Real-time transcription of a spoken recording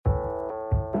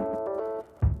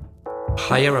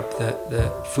higher up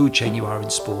the food chain you are in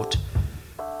sport,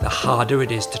 the harder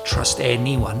it is to trust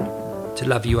anyone to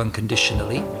love you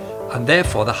unconditionally. And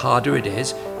therefore, the harder it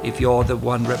is if you're the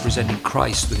one representing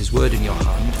Christ with his word in your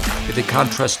hand. If they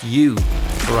can't trust you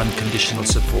for unconditional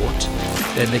support,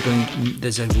 then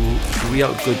there's a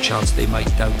real good chance they might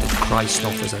doubt that Christ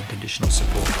offers unconditional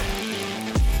support.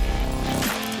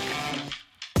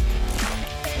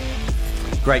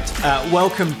 Great.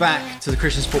 Welcome back to the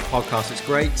Christian Sport Podcast. It's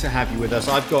great to have you with us.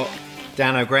 I've got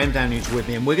Graham Downey who's with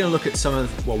me, and we're going to look at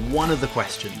one of the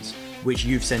questions which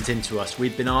you've sent in to us.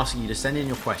 We've been asking you to send in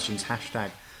your questions,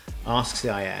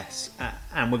 #AskCIS,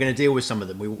 and we're going to deal with some of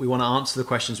them. We want to answer the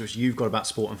questions which you've got about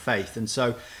sport and faith. And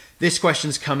so this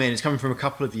question's come in. It's coming from a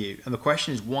couple of you. And the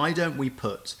question is, why don't we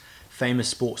put famous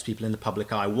sports people in the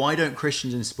public eye? Why don't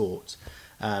Christians in sport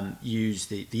use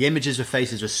the images of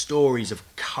faces or stories of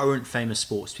current famous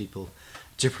sports people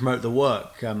to promote the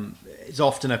work? It's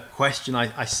often a question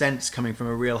I sense coming from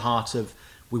a real heart of,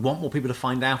 we want more people to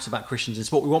find out about Christians in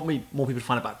sport. We want more people to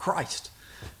find out about Christ,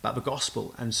 about the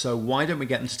gospel. And so why don't we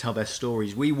get them to tell their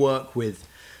stories? We work with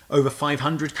over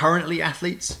 500 currently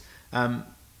athletes,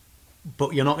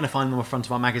 but you're not going to find them on the front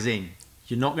of our magazine.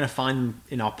 You're not going to find them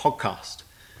in our podcast.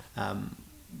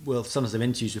 We'll sometimes have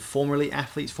interviews with formerly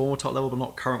athletes, former top level, but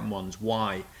not current ones.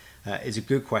 Why? Is a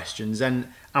good question. And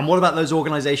what about those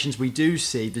organizations we do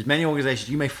see? There's many organizations,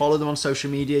 you may follow them on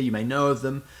social media, you may know of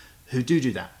them, who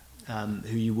do that.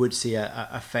 Who you would see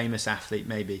a famous athlete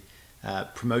maybe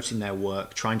promoting their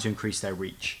work, trying to increase their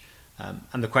reach.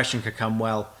 And the question could come,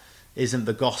 well, isn't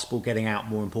the gospel getting out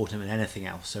more important than anything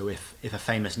else? So if a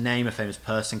famous name, a famous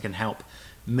person can help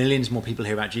millions more people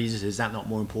hear about Jesus, is that not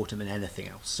more important than anything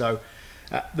else? So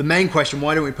the main question,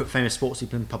 why don't we put famous sports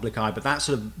people in the public eye? But that's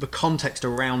sort of the context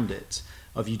around it,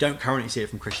 of you don't currently see it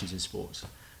from Christians in sports.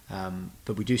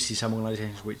 But we do see some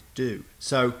organizations which do.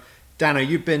 So Dano,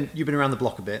 you've been around the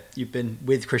block a bit. You've been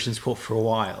with Christian sport for a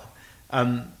while.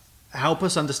 Help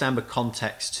us understand the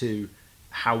context to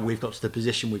how we've got to the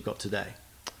position we've got today.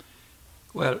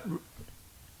 Well,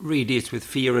 really, it's with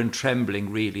fear and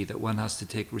trembling, really, that one has to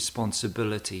take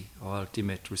responsibility, or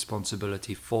ultimate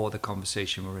responsibility, for the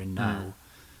conversation we're in now.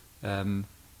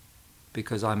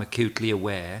 Because I'm acutely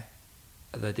aware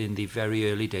that in the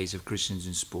very early days of Christians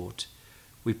in sport,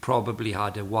 we probably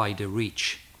had a wider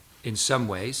reach in some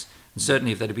ways. And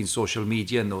certainly if there had been social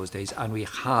media in those days, and we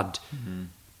had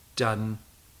done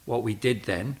what we did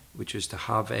then, which was to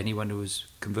have anyone who was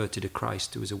converted to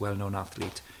Christ, who was a well-known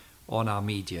athlete, on our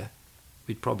media,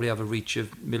 we'd probably have a reach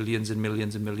of millions and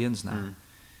millions and millions now.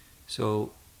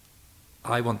 So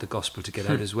I want the gospel to get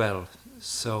out as well.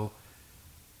 So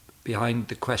behind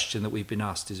the question that we've been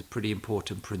asked is a pretty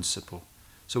important principle.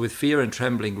 So with fear and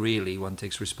trembling, really, one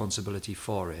takes responsibility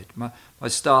for it. My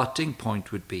starting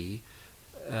point would be,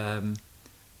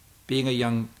 being a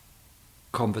young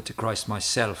convert to Christ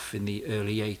myself in the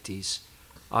early 80s,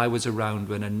 I was around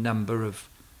when a number of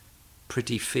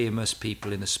pretty famous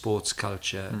people in the sports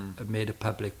culture have made a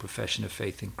public profession of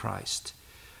faith in Christ,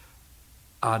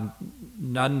 and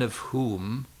none of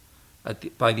whom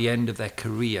by the end of their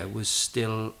career was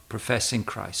still professing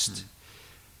Christ.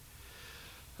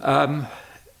 On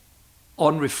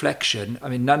reflection, I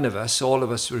mean, none of us, all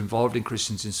of us were involved in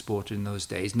Christians in sport in those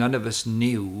days, none of us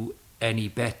knew any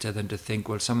better than to think,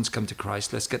 well, someone's come to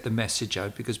Christ, let's get the message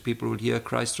out because people will hear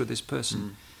Christ through this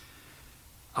person.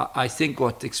 I think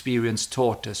what experience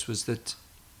taught us was that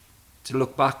to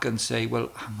look back and say,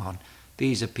 well, hang on,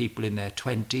 these are people in their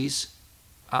 20s,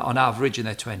 on average in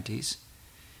their 20s,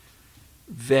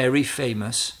 very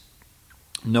famous,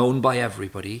 known by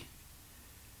everybody.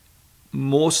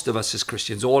 Most of us as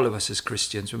Christians, all of us as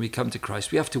Christians, when we come to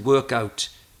Christ, we have to work out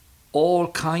all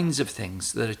kinds of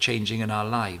things that are changing in our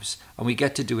lives. And we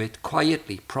get to do it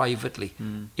quietly, privately,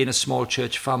 in a small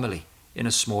church family, in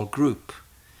a small group,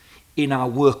 in our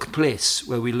workplace,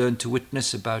 where we learn to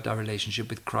witness about our relationship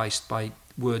with Christ by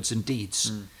words and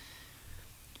deeds.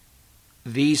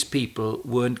 These people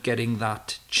weren't getting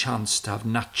that chance to have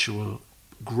natural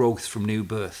growth from new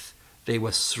birth. They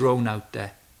were thrown out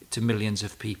there to millions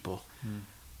of people.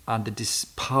 And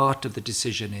part of the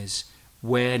decision is,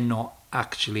 we're not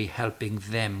actually helping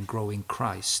them grow in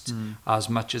Christ as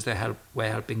much as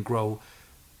we're helping grow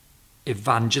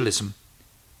evangelism.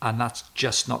 And that's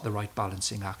just not the right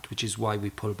balancing act, which is why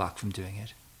we pull back from doing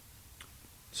it.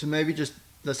 So maybe just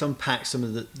let's unpack some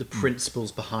of the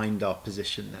principles behind our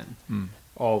position then.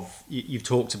 You've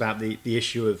talked about the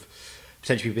issue of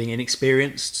potentially being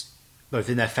inexperienced, both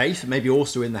in their faith, maybe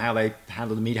also in how they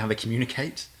handle the media, how they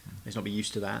communicate. Let's not be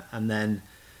used to that. And then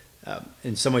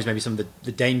in some ways, maybe some of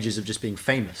the dangers of just being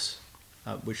famous.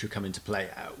 which should come into play.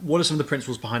 What are some of the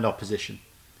principles behind our position?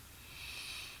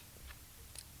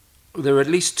 There are at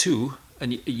least two,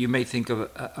 and you may think of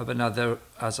another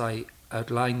as I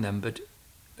outline them, but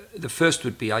the first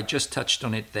would be, I just touched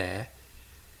on it there,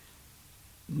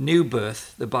 new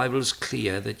birth. The Bible is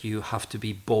clear that you have to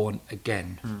be born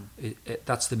again.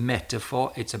 That's the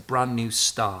metaphor. It's a brand new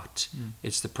start.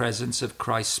 It's the presence of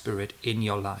Christ's Spirit in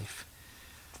your life.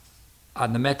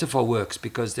 And the metaphor works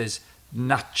because there's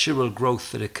natural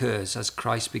growth that occurs as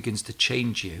Christ begins to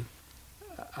change you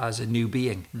as a new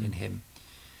being in him.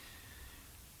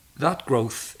 That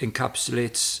growth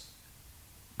encapsulates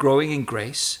growing in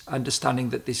grace, understanding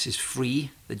that this is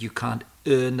free, that you can't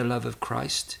earn the love of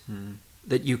Christ,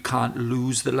 that you can't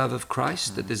lose the love of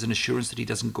Christ, that there's an assurance that he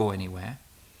doesn't go anywhere.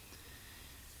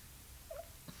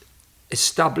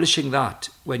 Establishing that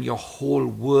when your whole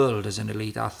world as an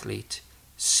elite athlete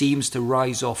seems to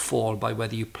rise or fall by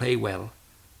whether you play well,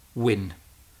 win.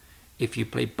 If you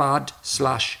play bad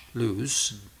 /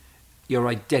 lose, your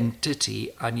identity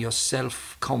and your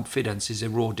self-confidence is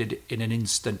eroded in an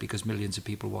instant because millions of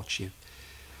people watch you.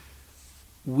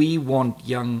 We want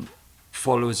young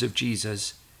followers of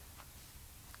Jesus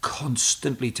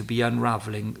constantly to be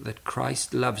unraveling that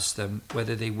Christ loves them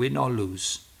whether they win or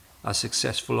lose, are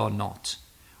successful or not,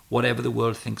 whatever the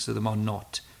world thinks of them or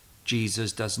not.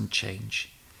 Jesus doesn't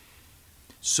change.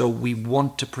 So we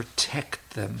want to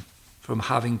protect them from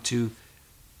having to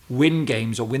win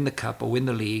games or win the cup or win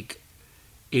the league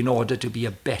in order to be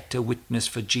a better witness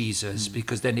for Jesus,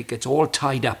 because then it gets all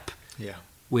tied up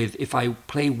with, if I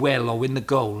play well or win the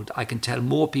gold, I can tell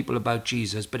more people about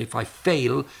Jesus, but if I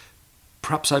fail,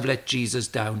 perhaps I've let Jesus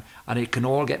down, and it can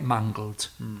all get mangled.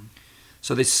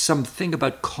 So there's something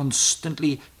about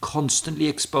constantly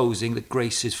exposing that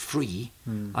grace is free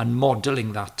and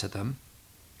modelling that to them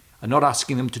and not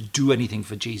asking them to do anything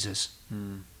for Jesus.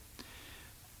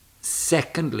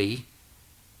 Secondly,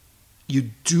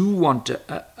 you do want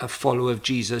a follower of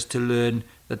Jesus to learn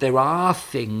that there are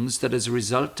things that as a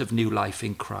result of new life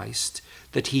in Christ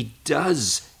that he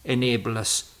does enable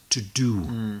us to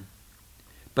do.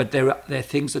 But there are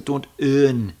things that don't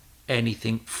earn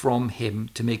anything from him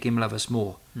to make him love us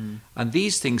more. And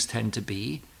these things tend to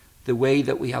be the way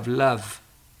that we have love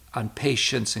and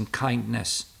patience and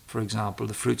kindness, for example,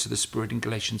 the fruits of the Spirit in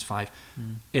Galatians 5,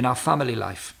 in our family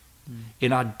life,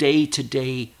 in our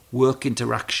day-to-day work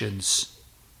interactions.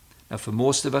 Now, for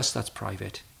most of us, that's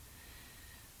private.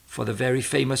 For the very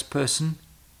famous person,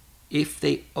 if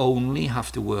they only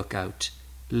have to work out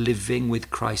living with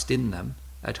Christ in them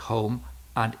at home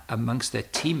and amongst their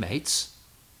teammates,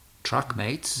 track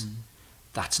mates,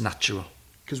 that's natural.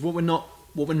 Because what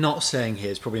we're not saying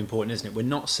here is probably important, isn't it? We're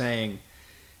not saying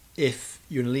if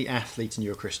you're an elite athlete and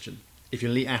you're a Christian, if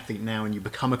you're an elite athlete now and you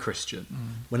become a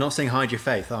Christian, we're not saying hide your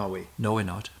faith, are we? No, we're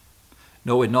not.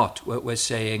 No, we're not. We're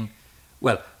saying,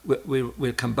 well,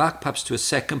 we'll come back perhaps to a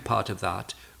second part of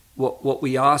that. What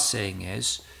we are saying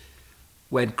is,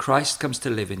 when Christ comes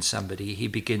to live in somebody, he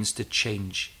begins to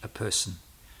change a person.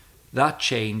 That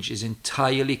change is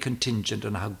entirely contingent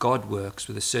on how God works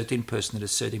with a certain person at a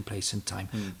certain place and time.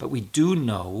 But we do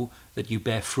know that you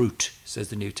bear fruit, says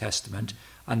the New Testament.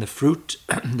 And the fruit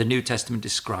the New Testament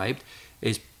described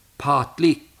is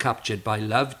partly captured by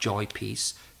love, joy,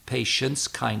 peace, patience,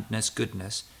 kindness,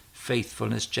 goodness,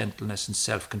 faithfulness, gentleness, and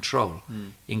self-control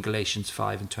in Galatians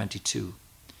 5 and 22.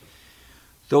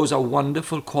 Those are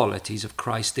wonderful qualities of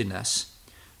Christ in us.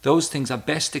 Those things are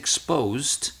best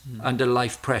exposed under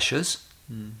life pressures.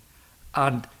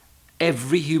 And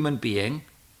every human being,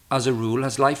 as a rule,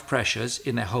 has life pressures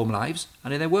in their home lives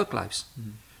and in their work lives.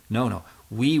 No.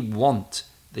 We want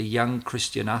the young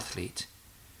Christian athlete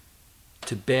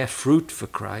to bear fruit for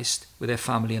Christ with their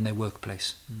family and their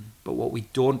workplace. But what we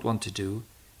don't want to do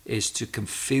is to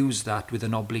confuse that with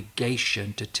an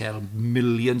obligation to tell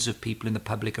millions of people in the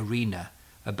public arena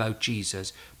about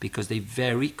Jesus, because they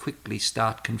very quickly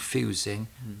start confusing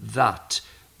that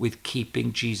with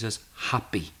keeping Jesus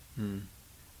happy.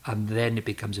 And then it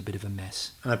becomes a bit of a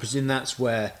mess. And I presume that's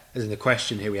where, as in the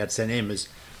question here we had sent in, was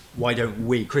why don't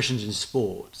we, Christians in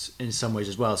sports, in some ways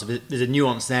as well. So there's a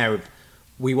nuance there of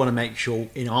we want to make sure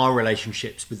in our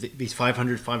relationships with these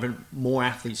 500 more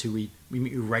athletes who we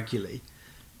meet regularly,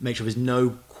 make sure there's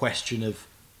no question of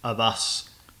us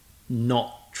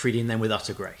not treating them with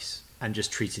utter grace and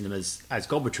just treating them as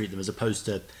God would treat them, as opposed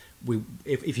to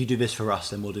if you do this for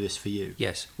us, then we'll do this for you.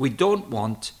 Yes, we don't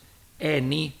want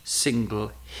any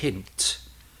single hint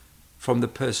from the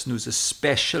person who's a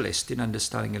specialist in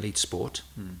understanding elite sport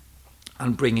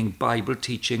and bringing Bible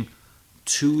teaching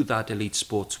to that elite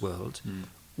sports world.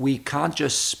 We can't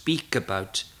just speak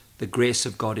about the grace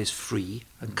of God is free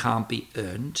and can't be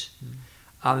earned.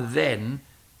 And then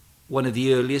one of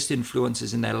the earliest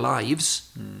influences in their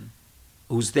lives,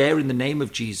 who's there in the name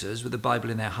of Jesus with the Bible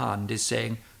in their hand, is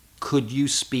saying, could you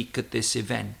speak at this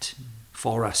event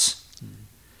for us?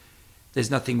 There's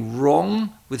nothing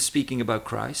wrong with speaking about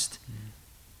Christ,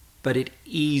 but it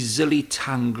easily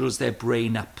tangles their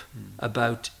brain up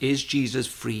about, is Jesus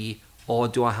free or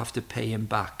do I have to pay him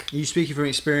back? Are you speaking from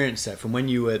experience there, from when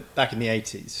you were back in the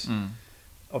 80s?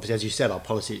 Obviously, as you said, our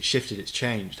policy, it's shifted, it's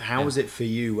changed. How was it for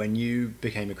you when you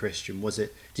became a Christian?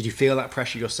 Did you feel that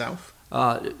pressure yourself?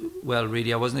 Well,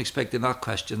 really, I wasn't expecting that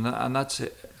question, and that's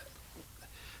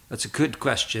a good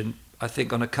question, I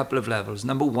think, on a couple of levels.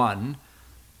 Number one,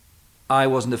 I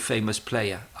wasn't a famous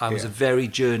player. I was a very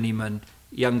journeyman,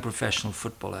 young professional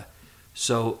footballer.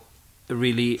 So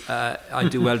really, I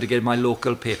do well to get in my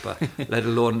local paper, let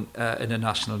alone in the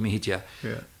national media.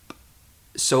 Yeah.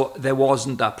 So there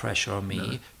wasn't that pressure on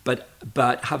me. No.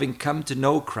 But having come to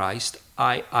know Christ,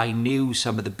 I knew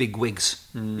some of the big wigs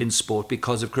in sport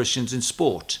because of Christians in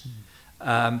sport.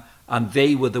 And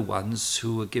they were the ones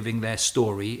who were giving their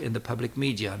story in the public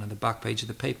media and on the back page of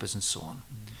the papers and so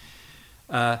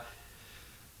on.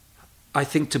 I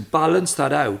think to balance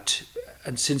that out,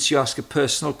 and since you ask a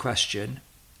personal question,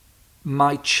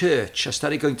 my church, I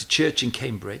started going to church in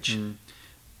Cambridge.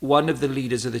 One of the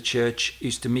leaders of the church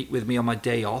used to meet with me on my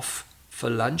day off for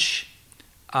lunch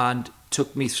and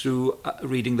took me through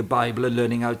reading the Bible and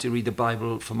learning how to read the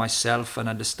Bible for myself and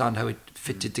understand how it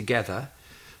fitted together.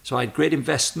 So I had great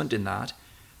investment in that.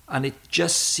 And it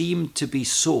just seemed to be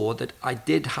so that I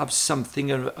did have something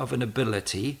of an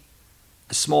ability,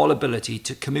 a small ability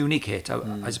to communicate.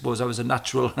 I suppose I was a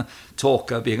natural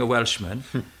talker, being a Welshman.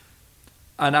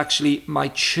 And actually, my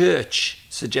church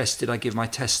suggested I give my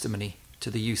testimony to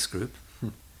the youth group.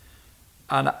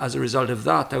 And as a result of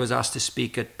that, I was asked to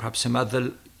speak at perhaps some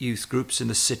other youth groups in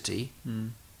the city.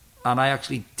 And I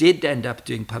actually did end up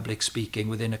doing public speaking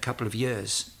within a couple of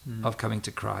years of coming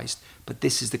to Christ. But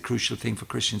this is the crucial thing for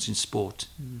Christians in sport.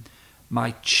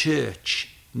 My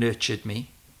church nurtured me,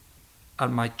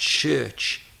 and my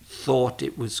church thought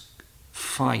it was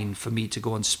fine for me to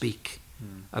go and speak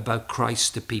about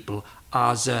Christ to people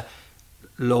as a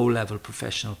low-level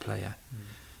professional player.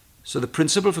 So the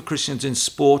principle for Christians in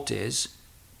sport is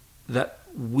that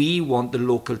we want the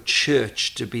local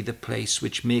church to be the place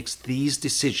which makes these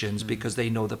decisions because they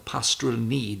know the pastoral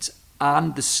needs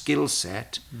and the skill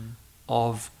set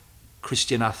of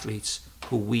Christian athletes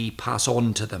who we pass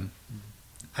on to them.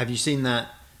 Have you seen that?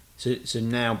 So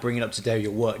now bring it up to date,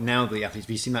 your work now, the athletes,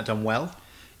 have you seen that done well?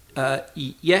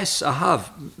 Yes, I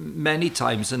have many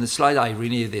times, and the slight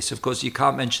irony of this, of course, you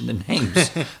can't mention the names,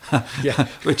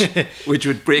 which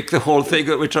would break the whole thing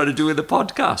that we're trying to do with the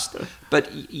podcast. But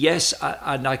yes,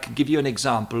 and I can give you an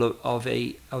example of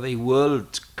a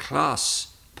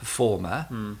world-class performer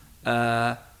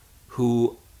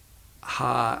who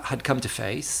had come to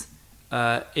faith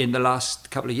in the last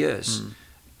couple of years.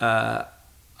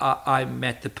 I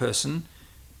met the person,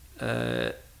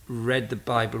 read the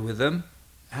Bible with them,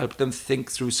 help them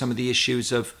think through some of the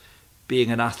issues of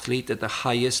being an athlete at the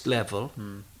highest level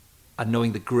and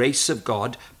knowing the grace of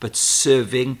God, but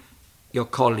serving your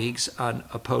colleagues and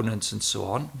opponents and so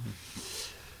on.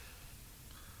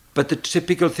 But the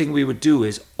typical thing we would do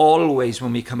is always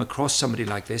when we come across somebody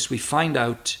like this, we find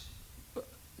out,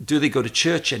 do they go to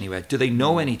church anywhere? Do they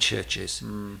know any churches?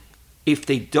 If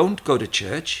they don't go to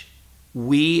church,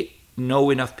 we know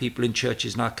enough people in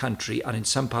churches in our country and in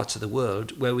some parts of the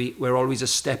world where we're always a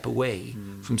step away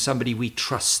from somebody we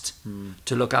trust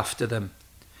to look after them,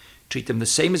 treat them the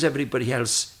same as everybody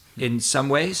else in some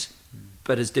ways,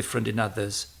 but as different in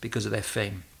others because of their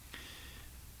fame.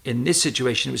 In this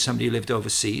situation, it was somebody who lived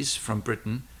overseas from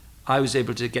Britain. I was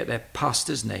able to get their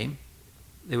pastor's name.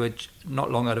 They were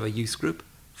not long out of a youth group,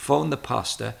 phoned the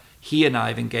pastor. He and I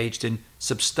have engaged in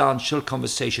substantial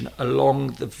conversation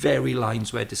along the very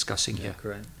lines we're discussing here.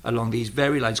 Correct. Along these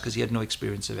very lines, because he had no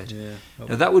experience of it. Yeah.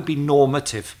 Now, that would be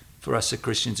normative for us as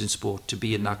Christians in sport to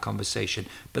be in that conversation.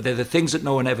 But they're the things that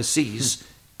no one ever sees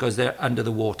because they're under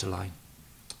the waterline.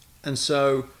 And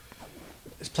so,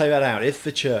 let's play that out. If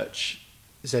the church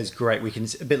says, great, we can,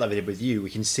 a bit like we did with you, we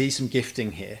can see some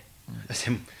gifting here. As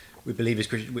in, we believe as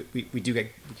Christians, we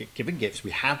get given gifts. We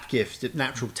have gifts,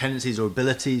 natural tendencies or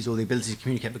abilities, or the ability to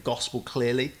communicate the gospel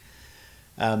clearly.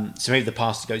 So maybe the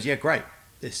pastor goes, yeah, great.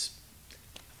 This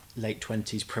late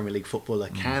 20s Premier League footballer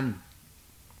can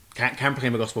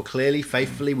proclaim the gospel clearly,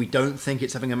 faithfully. We don't think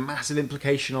it's having a massive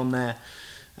implication on their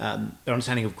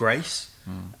understanding of grace.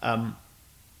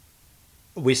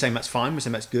 We're saying that's fine. We're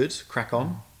saying that's good. Crack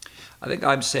on. I think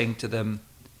I'm saying to them,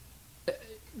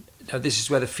 now this is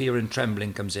where the fear and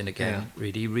trembling comes in again,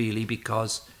 really,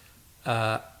 because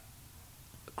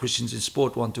Christians in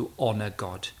sport want to honour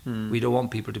God. We don't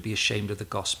want people to be ashamed of the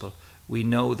gospel. We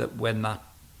know that when that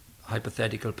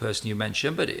hypothetical person you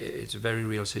mentioned, but it's a very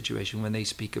real situation, when they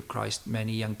speak of Christ,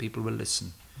 many young people will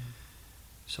listen.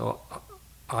 So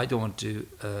I don't want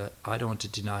to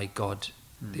deny God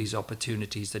these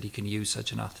opportunities that he can use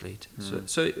such an athlete.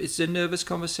 So it's a nervous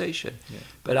conversation. Yeah.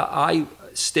 But I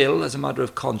still, as a matter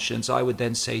of conscience, I would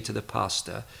then say to the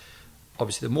pastor,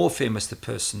 obviously the more famous the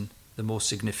person, the more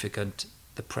significant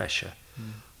the pressure.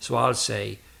 So I'll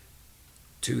say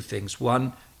two things.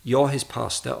 One, you're his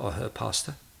pastor or her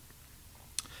pastor.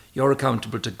 You're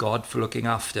accountable to God for looking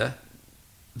after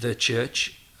the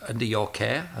church under your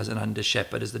care, as an under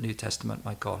shepherd, as the New Testament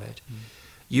might call it.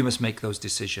 You must make those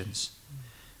decisions.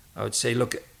 I would say,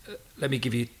 look, let me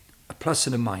give you a plus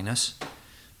and a minus.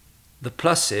 The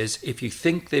plus is, if you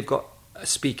think they've got a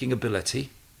speaking ability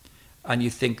and you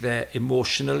think they're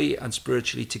emotionally and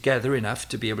spiritually together enough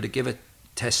to be able to give a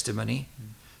testimony,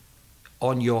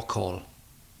 on your call.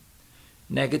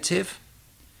 Negative,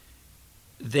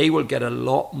 they will get a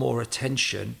lot more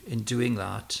attention in doing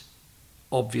that,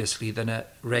 obviously, than a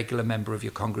regular member of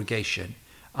your congregation.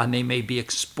 And they may be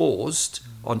exposed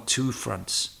on two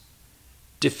fronts.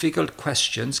 Difficult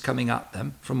questions coming at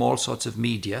them from all sorts of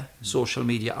media, social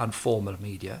media and formal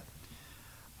media.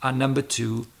 And number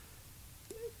two,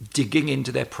 digging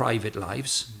into their private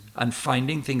lives and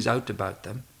finding things out about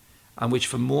them, and which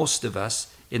for most of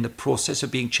us, in the process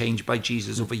of being changed by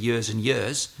Jesus over years and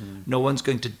years, no one's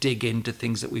going to dig into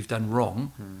things that we've done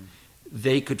wrong.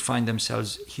 They could find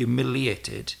themselves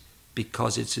humiliated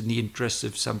because it's in the interest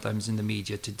of sometimes in the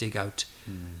media to dig out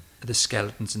the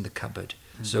skeletons in the cupboard.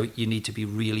 So you need to be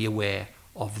really aware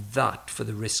of that for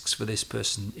the risks for this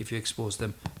person if you expose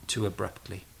them too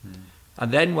abruptly.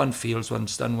 And then one feels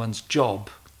one's done one's job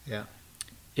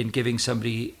in giving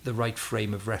somebody the right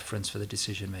frame of reference for the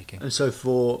decision making. And so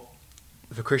for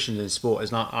Christians in sport,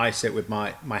 as I sit with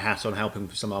my hat on helping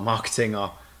some of our marketing,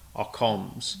 our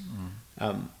comms,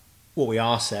 what we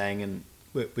are saying, and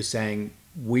we're saying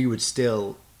we would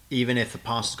still, even if the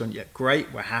pastor's gone, yeah,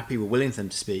 great, we're happy, we're willing for them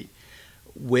to speak,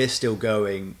 we're still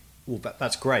going, well,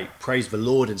 that's great, praise the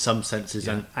Lord in some senses,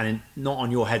 and not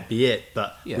on your head be it,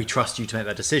 but we trust you to make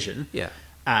that decision.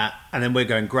 And then we're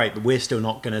going, great, but we're still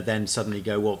not going to then suddenly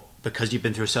go, well, because you've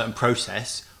been through a certain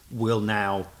process, we'll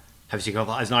now have you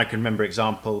go. As I can remember,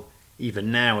 example,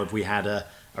 even now, if we had a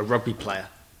rugby player,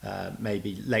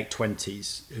 maybe late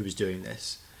 20s, who was doing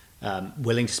this,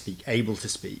 willing to speak, able to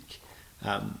speak,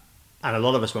 and a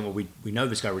lot of us went, well, we know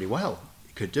this guy really well,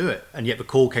 he could do it, and yet the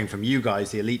call came from you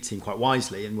guys, the elite team, quite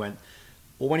wisely, and went,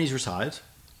 well, when he's retired,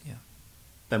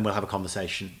 then we'll have a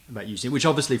conversation about using it, which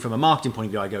obviously from a marketing point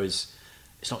of view, I go is,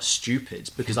 it's not stupid,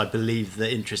 because I believe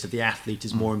the interest of the athlete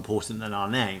is more important than our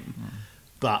name,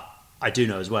 but I do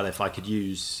know as well, if I could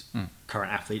use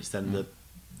current athletes, then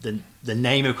the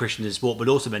name of Christians in sport, but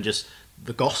also then just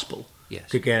the gospel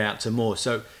could get out to more.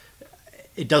 So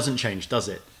it doesn't change, does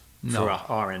it? No. For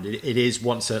our end, it is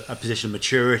once a position of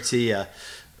maturity,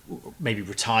 maybe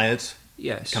retired,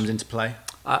 comes into play.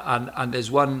 And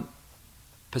there's one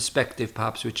perspective,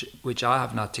 perhaps, which I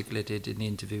haven't articulated in the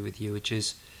interview with you, which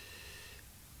is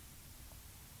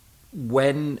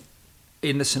when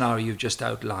in the scenario you've just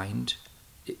outlined,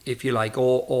 if you like,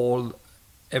 all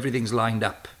everything's lined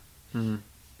up.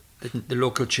 The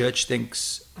local church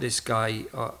thinks this guy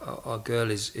or girl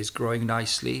is growing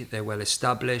nicely. They're well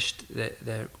established.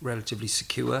 They're relatively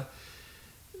secure.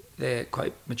 They're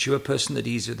quite mature person at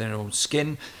ease with their own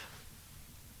skin,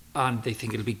 and they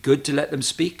think it'll be good to let them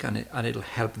speak, and it'll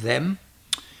help them.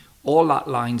 All that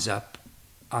lines up,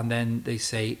 and then they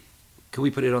say, "Can we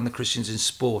put it on the Christians in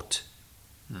Sport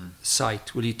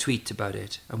site? Will you tweet about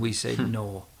it?" And we say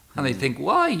no. And they think,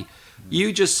 why?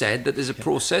 You just said that there's a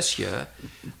process here.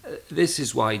 This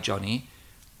is why, Jonny,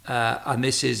 and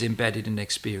this is embedded in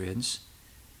experience.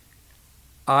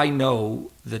 I know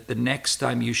that the next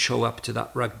time you show up to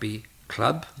that rugby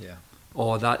club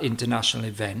or that international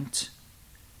event,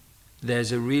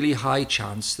 there's a really high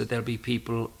chance that there'll be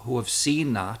people who have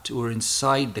seen that, who are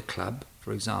inside the club,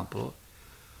 for example,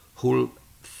 who'll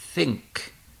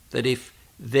think that if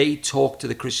they talk to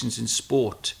the Christians in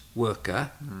Sport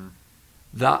worker,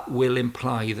 that will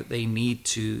imply that they need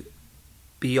to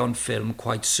be on film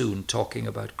quite soon talking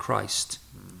about Christ.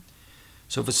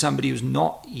 So for somebody who's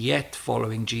not yet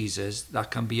following Jesus,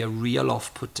 that can be a real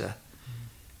off-putter.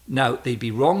 Now, they'd be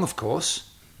wrong, of course,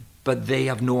 but they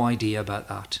have no idea about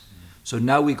that. So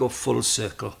now we go full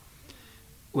circle.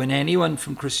 When anyone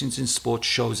from Christians in Sport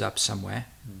shows up somewhere,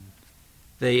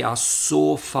 they are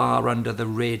so far under the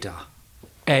radar.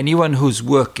 Anyone who's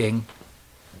working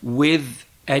with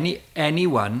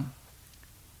anyone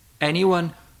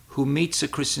who meets a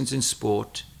Christians in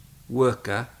Sport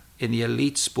worker in the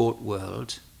elite sport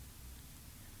world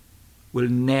will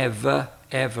never,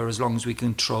 ever, as long as we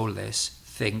control this,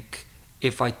 think,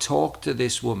 if I talk to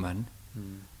this woman,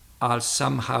 I'll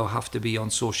somehow have to be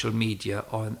on social media,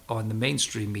 on the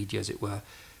mainstream media, as it were,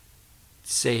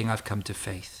 saying I've come to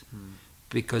faith.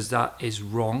 Because that is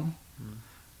wrong,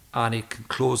 and it can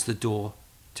close the door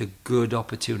to good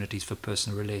opportunities for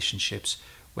personal relationships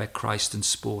where Christ and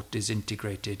sport is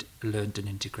integrated, learned and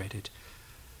integrated.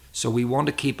 So we want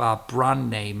to keep our brand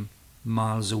name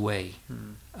miles away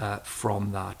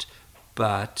from that.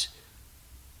 But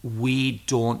we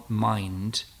don't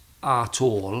mind at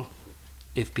all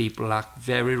if people act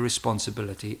very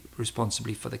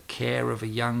responsibly for the care of a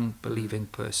young believing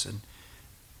person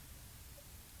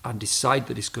and decide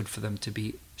that it's good for them to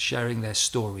be sharing their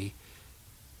story.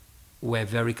 We're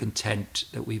very content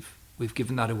that we've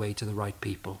given that away to the right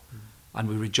people. And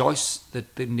we rejoice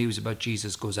that the news about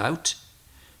Jesus goes out,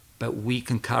 but we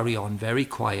can carry on very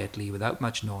quietly, without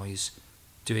much noise,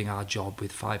 doing our job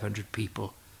with 500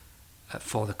 people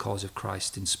for the cause of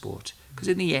Christ in sport. Because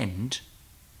in the end,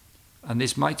 and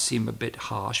this might seem a bit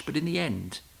harsh, but in the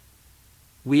end,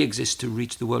 we exist to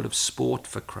reach the world of sport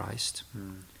for Christ.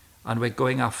 And we're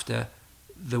going after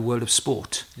the world of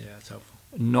sport. Yeah, that's helpful.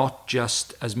 Not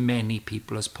just as many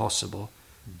people as possible.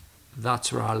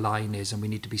 That's where our line is, and we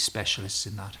need to be specialists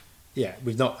in that. Yeah,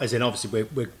 we've not, as in obviously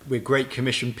we're Great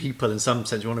Commission people in some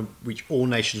sense. We want to reach all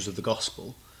nations with the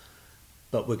gospel,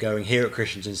 but we're going here at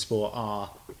Christians in Sport.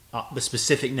 The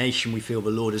specific nation we feel the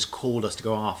Lord has called us to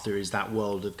go after is that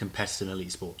world of competitive and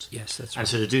elite sports. Yes, that's right. And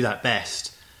so to do that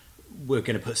best, we're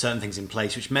going to put certain things in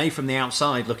place which may, from the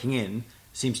outside looking in,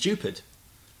 seem stupid,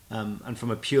 and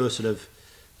from a pure sort of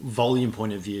volume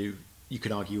point of view, you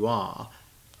could argue are.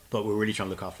 But we're really trying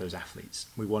to look after those athletes.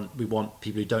 We want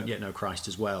people who don't yet know Christ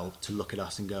as well to look at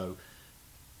us and go,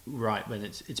 right, then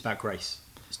it's about grace.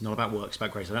 It's not about work, it's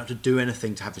about grace. I don't have to do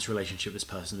anything to have this relationship with this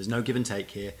person. There's no give and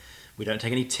take here. We don't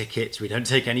take any tickets. We don't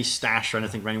take any stash or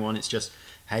anything from anyone. It's just,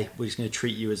 hey, we're just going to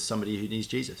treat you as somebody who needs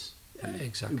Jesus.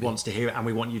 Exactly. Who wants to hear it, and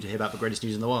we want you to hear about the greatest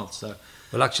news in the world. So,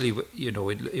 well, actually, you know,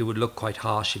 it would look quite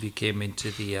harsh if you came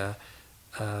into the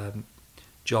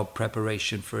job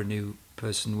preparation for a new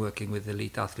person working with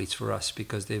elite athletes for us,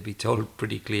 because they'd be told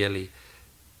pretty clearly,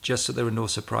 just so there are no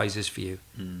surprises for you,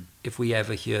 if we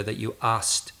ever hear that you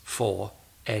asked for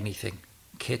anything,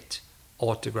 kit,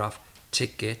 autograph,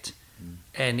 ticket,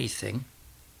 anything,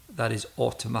 that is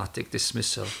automatic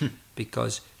dismissal,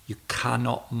 because you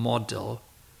cannot model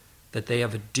that they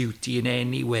have a duty in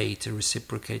any way to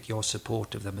reciprocate your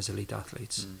support of them as elite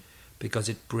athletes, because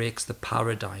it breaks the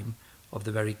paradigm of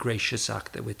the very gracious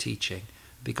act that we're teaching.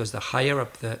 Because the higher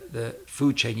up the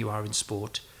food chain you are in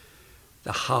sport,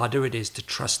 the harder it is to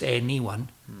trust anyone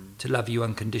to love you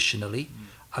unconditionally.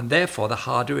 And therefore, the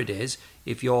harder it is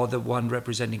if you're the one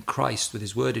representing Christ with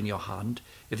his word in your hand.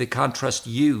 If they can't trust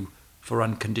you for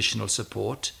unconditional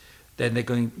support, then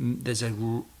there's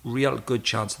a real good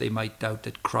chance they might doubt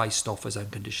that Christ offers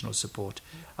unconditional support.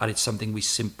 And it's something we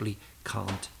simply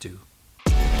can't do.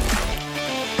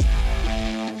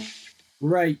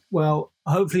 Great. Well,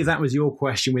 hopefully that was your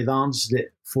question. We've answered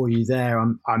it for you there.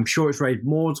 I'm sure it's raised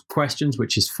more questions,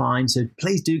 which is fine. So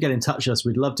please do get in touch with us.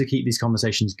 We'd love to keep these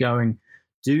conversations going.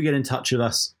 Do get in touch with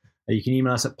us. You can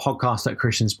email us at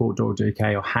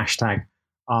podcast@christiansport.org.uk or hashtag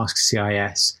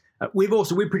AskCIS.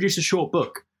 We've produced a short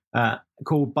book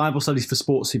called Bible Studies for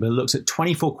Sports People. It looks at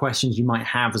 24 questions you might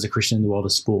have as a Christian in the world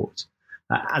of sport.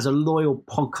 As a loyal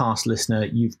podcast listener,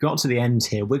 you've got to the end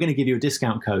here. We're going to give you a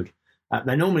discount code.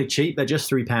 They're normally cheap. They're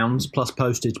just £3 plus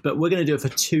postage, but we're going to do it for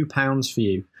 £2 for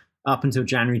you up until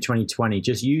January 2020.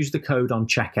 Just use the code on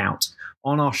checkout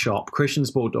on our shop,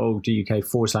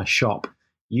 christiansport.org.uk/shop.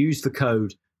 Use the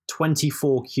code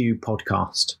 24Q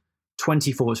podcast.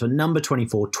 24, so number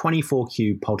 24,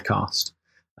 24Q podcast.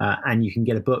 And you can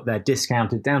get a book there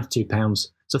discounted down to £2.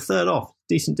 It's a third off.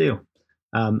 Decent deal.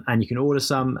 And you can order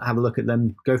some, have a look at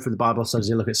them, go through the Bible studies,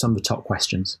 look at some of the top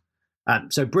questions.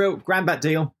 So, grab that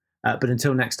deal. But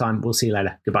until next time, we'll see you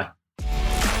later. Goodbye.